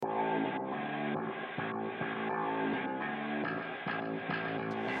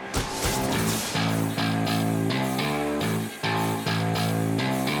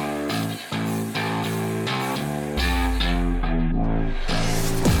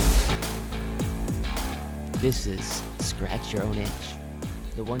This is Scratch Your Own Itch,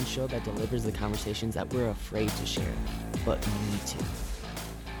 the one show that delivers the conversations that we're afraid to share, but need to.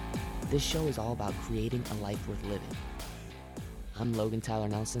 This show is all about creating a life worth living. I'm Logan Tyler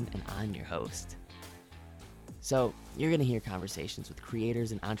Nelson, and I'm your host. So, you're going to hear conversations with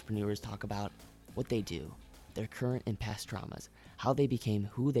creators and entrepreneurs talk about what they do, their current and past traumas, how they became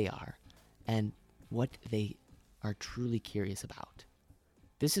who they are, and what they are truly curious about.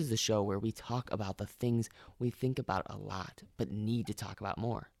 This is the show where we talk about the things we think about a lot, but need to talk about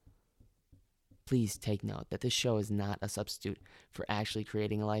more. Please take note that this show is not a substitute for actually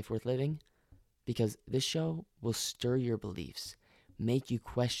creating a life worth living, because this show will stir your beliefs, make you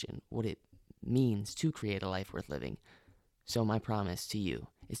question what it means to create a life worth living. So my promise to you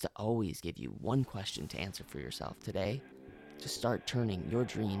is to always give you one question to answer for yourself today to start turning your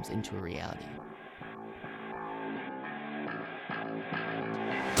dreams into a reality.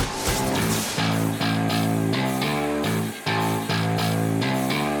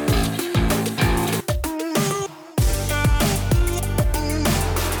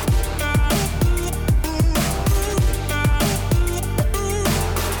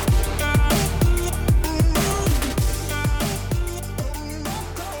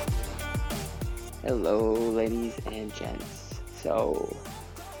 Hello, ladies and gents. So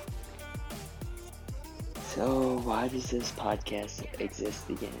why does this podcast exist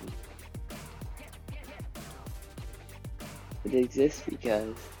again? It exists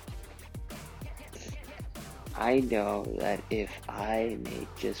because I know that if I make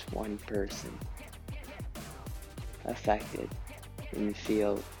just one person affected and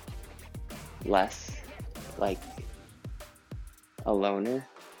feel less like a loner,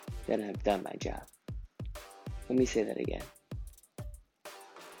 then I've done my job. Let me say that again.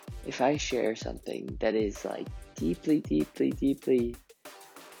 If I share something that is like deeply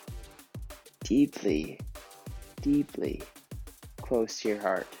close to your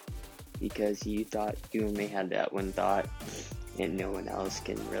heart because you thought you only had that one thought and no one else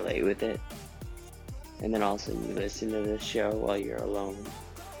can relate with it, and then all of a sudden you listen to this show while you're alone,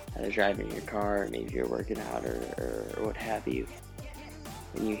 either driving your car, or maybe you're working out or what have you,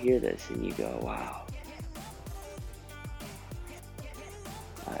 and you hear this and you go, wow,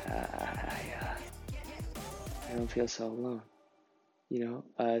 I don't feel so alone,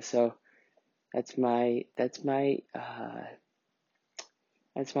 so that's my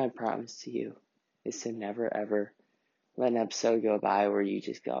promise to you, is to never ever let an episode go by where you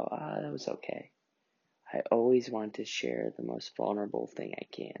just go, that was okay. I always want to share the most vulnerable thing I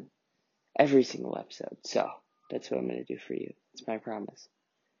can, every single episode, so that's what I'm going to do for you. It's my promise.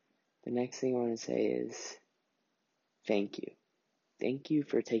 The next thing I want to say is thank you. Thank you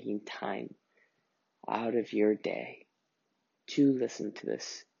for taking time out of your day to listen to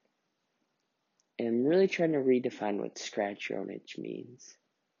this. And I'm really trying to redefine what scratch your own itch means.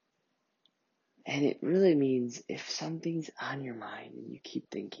 And it really means if something's on your mind and you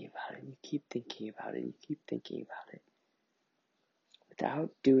keep thinking about it, and you keep thinking about it, and you keep thinking about it, without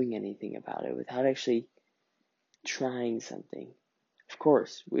doing anything about it, without actually trying something. Of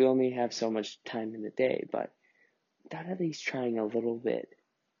course, we only have so much time in the day, but without at least trying a little bit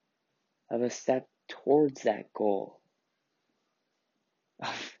of a step towards that goal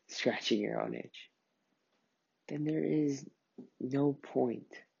of scratching your own itch, then there is no point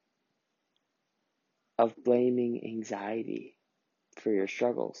of blaming anxiety for your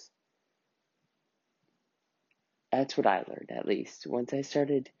struggles. That's what I learned, at least. Once I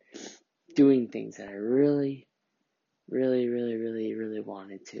started doing things that I really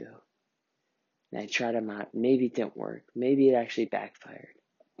wanted to, and I tried them out, maybe it didn't work, maybe it actually backfired.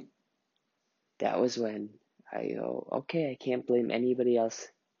 That was when I go, okay, I can't blame anybody else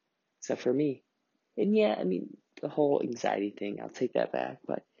except for me. And yeah, the whole anxiety thing, I'll take that back,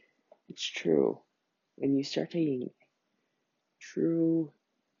 but it's true. When you start taking true,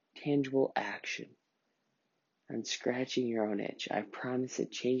 tangible action on scratching your own itch, I promise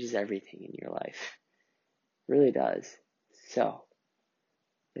it changes everything in your life. It really does. So,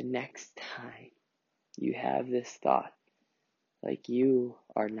 the next time you have this thought, like you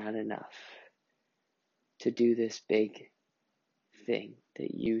are not enough to do this big thing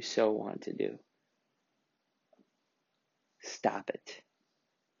that you so want to do, stop it.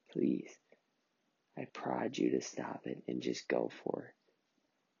 Please. I prod you to stop it and just go for it.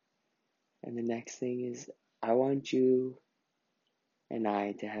 And the next thing is, I want you and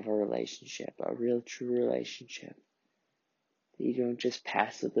I to have a relationship, a real true relationship. You don't just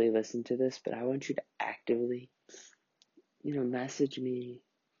passively listen to this, but I want you to actively, message me,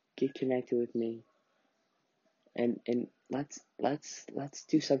 get connected with me, and let's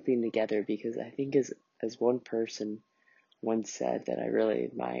do something together, because I think as one person once said that I really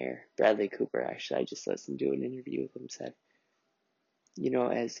admire, Bradley Cooper, actually, I just listened to an interview with him, said,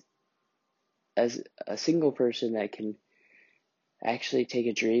 as a single person that can actually take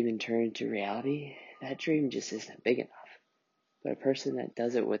a dream and turn it into reality, that dream just isn't big enough. But a person that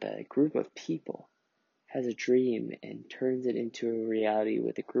does it with a group of people, has a dream and turns it into a reality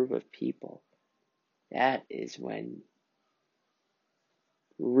with a group of people, that is when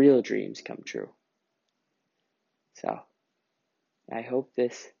real dreams come true. So, I hope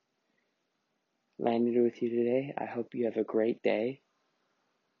this landed with you today. I hope you have a great day,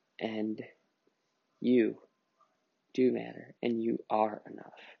 and you do matter, and you are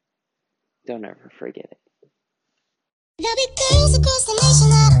enough. Don't ever forget it. There'll be girls across the nation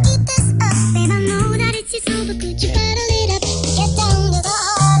that'll eat this up. They don't know that it's your soul, but could you bottle it up? Get down to the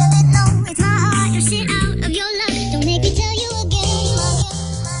heart of it. No, it's my heart. Your shit out of your love. Don't make me tell you again.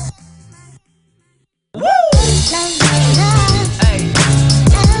 Woo! Love, love, love. Hey.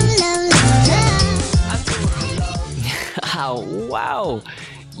 Love, love, love, love. Oh, wow.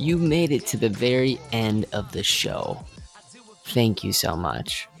 You made it to the very end of the show. Thank you so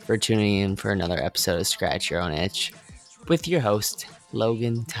much for tuning in for another episode of Scratch Your Own Itch with your host,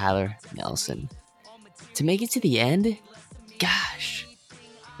 Logan Tyler Nelson. To make it to the end? Gosh,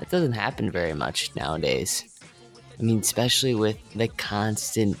 that doesn't happen very much nowadays. I mean, especially with the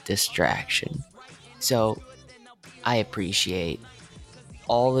constant distraction. So, I appreciate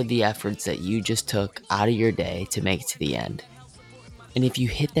all of the efforts that you just took out of your day to make it to the end. And if you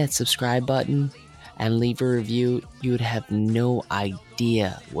hit that subscribe button and leave a review, you would have no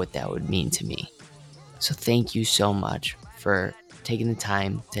idea what that would mean to me. So thank you so much for taking the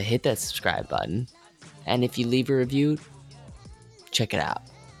time to hit that subscribe button. And if you leave a review, check it out.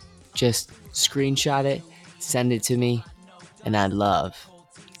 Just screenshot it, send it to me, and I'd love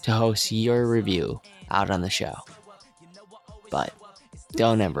to host your review out on the show. But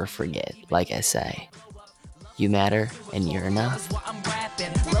don't ever forget, like I say, you matter and you're enough.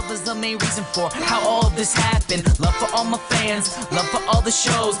 Love is the main reason for how all this happened. Love for all my fans, love for all the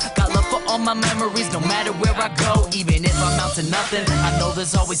shows. Got love for all my memories, no matter where I go. Even if I'm out to nothing, I know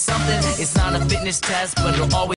there's always something. It's not a fitness test, but it'll always